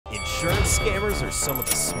Insurance scammers are some of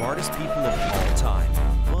the smartest people of all time,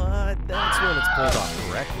 but that's when it's pulled off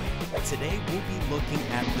correctly. Today we'll be looking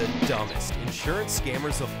at the dumbest insurance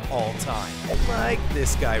scammers of all time, like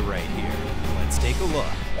this guy right here. Let's take a look.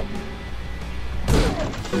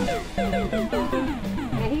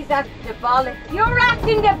 And he's acting diabolic. You're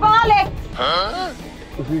acting diabolic! Huh?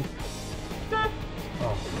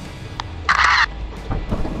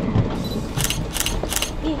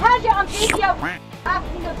 He has you on video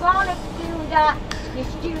acting diabolic, doing that, you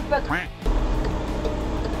stupid.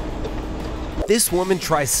 This woman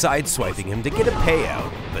tries sideswiping him to get a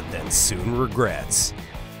payout, but then soon regrets.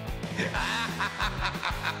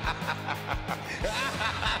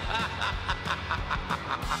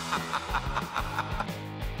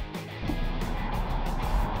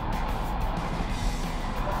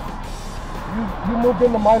 You moved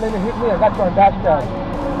into my lane and hit me. I got you on Dashcam.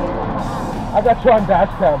 I got you on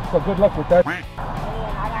Dashcam, so good luck with that.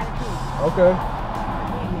 I got it too. Okay.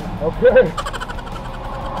 Okay.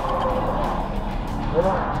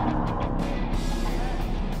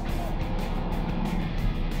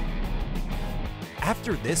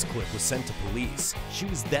 After this clip was sent to police, she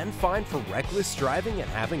was then fined for reckless driving and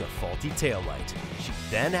having a faulty taillight. She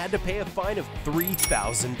then had to pay a fine of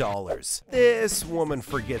 $3,000. This woman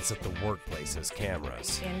forgets that the workplace has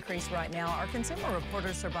cameras. Increase right now. Our consumer reporter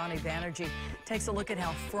Sarbani Banerjee takes a look at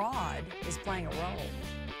how fraud is playing a role.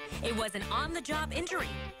 It was an on-the-job injury.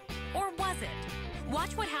 Or was it?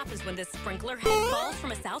 Watch what happens when this sprinkler head falls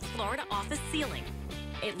from a South Florida office ceiling.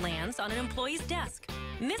 It lands on an employee's desk,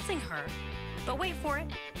 missing her. But wait for it,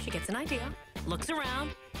 she gets an idea, looks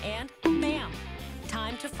around, and bam!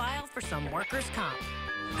 Time to file for some workers' comp.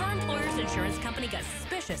 Her employer's insurance company got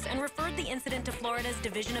suspicious and referred the incident to Florida's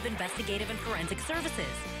Division of Investigative and Forensic Services.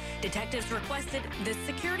 Detectives requested this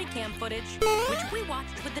security cam footage, which we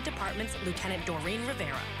watched with the department's Lieutenant Doreen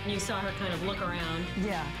Rivera. You saw her kind of look around,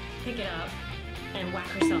 Yeah. pick it up, and whack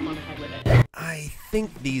herself on the head with it. I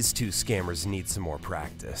think these two scammers need some more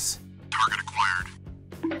practice. Target acquired.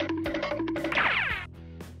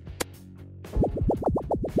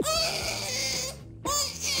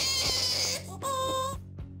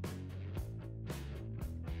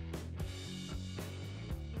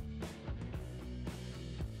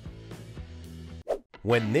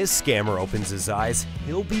 When this scammer opens his eyes,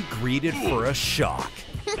 he'll be greeted for a shock.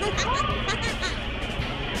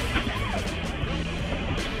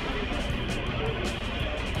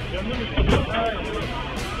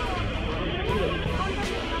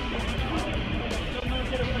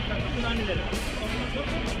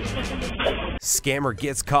 Scammer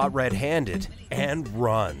gets caught red-handed and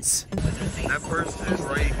runs. That person is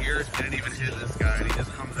right here, didn't even hit this guy, and he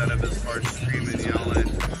just comes out of his car screaming, yelling,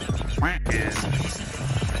 and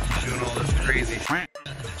doing all this crazy shit.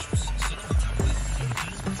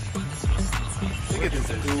 Look at this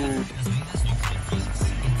dude.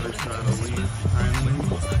 First try to leave, kindly.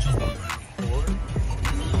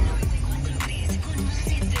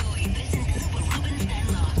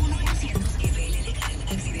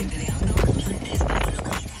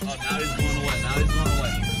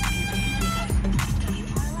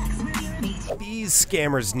 These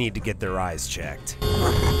scammers need to get their eyes checked.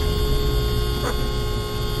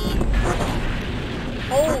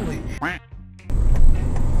 Holy!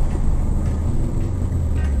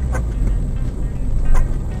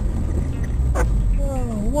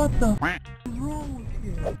 Oh, what the is wrong with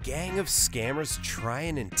you? A gang of scammers try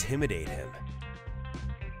and intimidate him.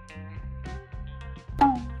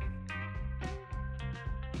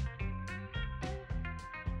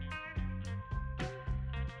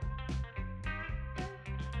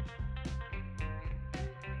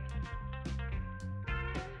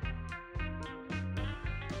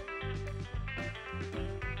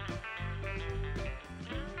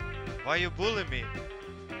 Why you bullying me?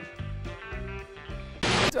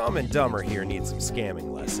 Dumb and Dumber here needs some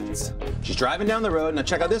scamming lessons. She's driving down the road. Now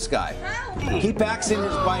check out this guy. He backs in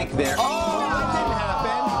his bike there. Oh, that didn't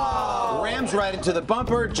happen. Rams right into the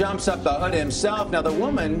bumper, jumps up the hood himself. Now the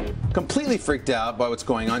woman, completely freaked out by what's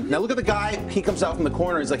going on. Now look at the guy. He comes out from the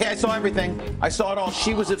corner. He's like, hey, I saw everything. I saw it all.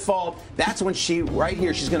 She was at fault. That's when she, right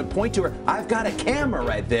here, she's going to point to her. I've got a camera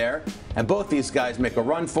right there. And both these guys make a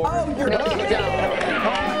run for her. You're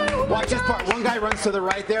Watch this part. One guy runs to the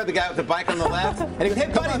right there, the guy with the bike on the left, and he goes, hey,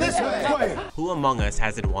 buddy, this way. Who among us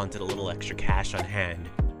hasn't wanted a little extra cash on hand?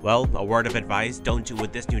 Well, a word of advice, don't do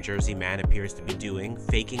what this New Jersey man appears to be doing,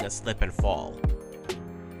 faking a slip and fall.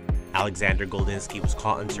 Alexander Goldinsky was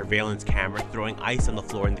caught on surveillance camera throwing ice on the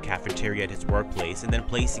floor in the cafeteria at his workplace and then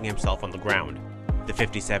placing himself on the ground. The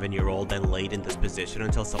 57-year-old then laid in this position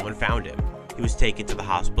until someone found him. He was taken to the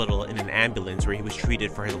hospital in an ambulance where he was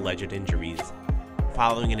treated for his alleged injuries.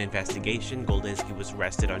 Following an investigation, Goldinsky was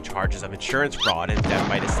arrested on charges of insurance fraud and theft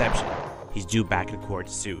by deception. He's due back in court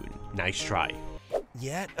soon. Nice try.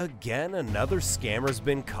 Yet again, another scammer's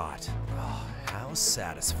been caught. Oh, how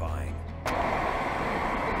satisfying.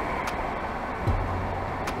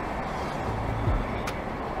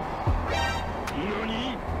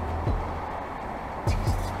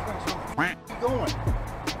 Where you going?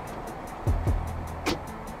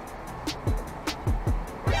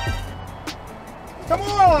 Come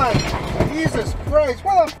on! Jesus Christ,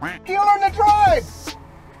 where the f do you learn to drive?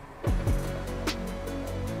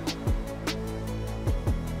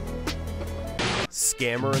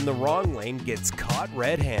 Scammer in the wrong lane gets caught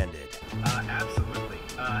red-handed. Absolutely.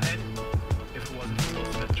 And if it wasn't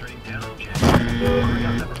supposed to turning down, and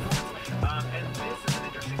this is an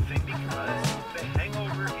interesting thing because The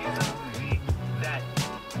Hangover is a movie that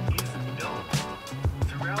is known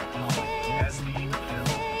throughout Hollywood as being a film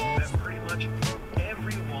that pretty much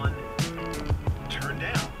everyone turned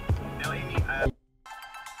down. Now, Amy,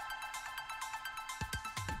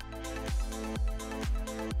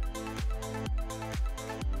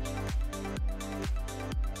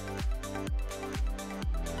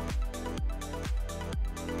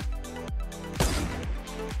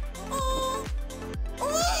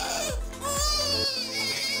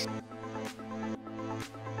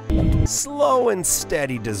 Slow and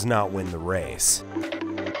steady does not win the race.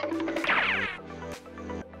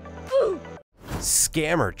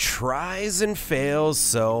 Scammer tries and fails,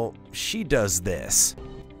 so she does this.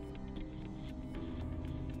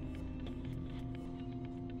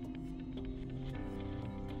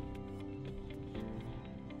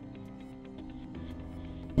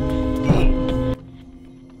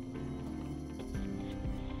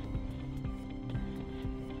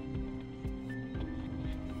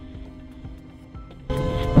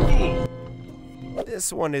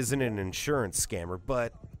 This one isn't an insurance scammer,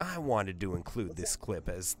 but I wanted to include this clip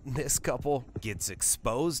as this couple gets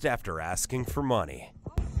exposed after asking for money.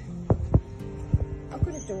 I've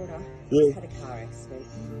got a daughter Yeah. who's had a car accident.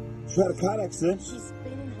 She had a car accident? She's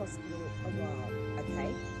been in hospital a while,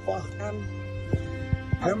 okay? Fuck.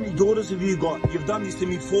 How many daughters have you got? You've done this to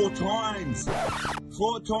me 4 times.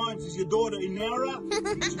 4 times. Is your daughter in Nara?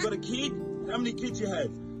 She's got a kid? How many kids you have?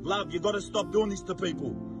 Love, you got to stop doing this to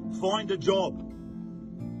people. Find a job.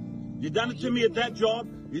 You done it to me at that job,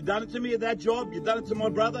 you done it to me at that job, you done it to my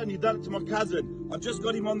brother, and you done it to my cousin. I've just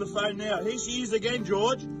got him on the phone now. Here she is again,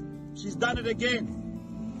 George. She's done it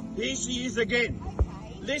again. Here she is again.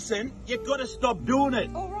 Okay. Listen, you've got to stop doing it.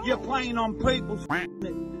 Right. You're playing on people's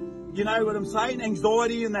you know what I'm saying?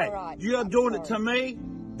 Anxiety and that. Right. You're doing it to me.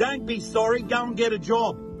 Don't be sorry. Go and get a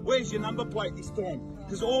job. Where's your number plate this time?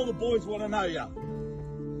 Because all the boys want to know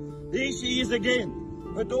you. Here she is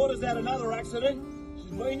again. Her daughter's had another accident.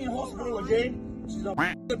 She's been in hospital again. She's a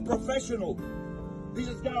professional. This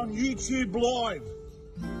is going YouTube Live.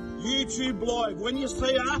 YouTube Live. When you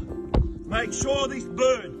see her, make sure this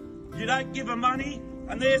bird, you don't give her money,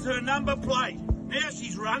 and there's her number plate. Now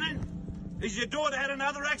she's running. Has your daughter had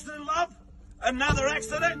another accident, love? Another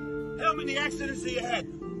accident? How many accidents have you had?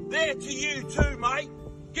 There to you too, mate.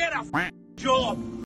 Get a job.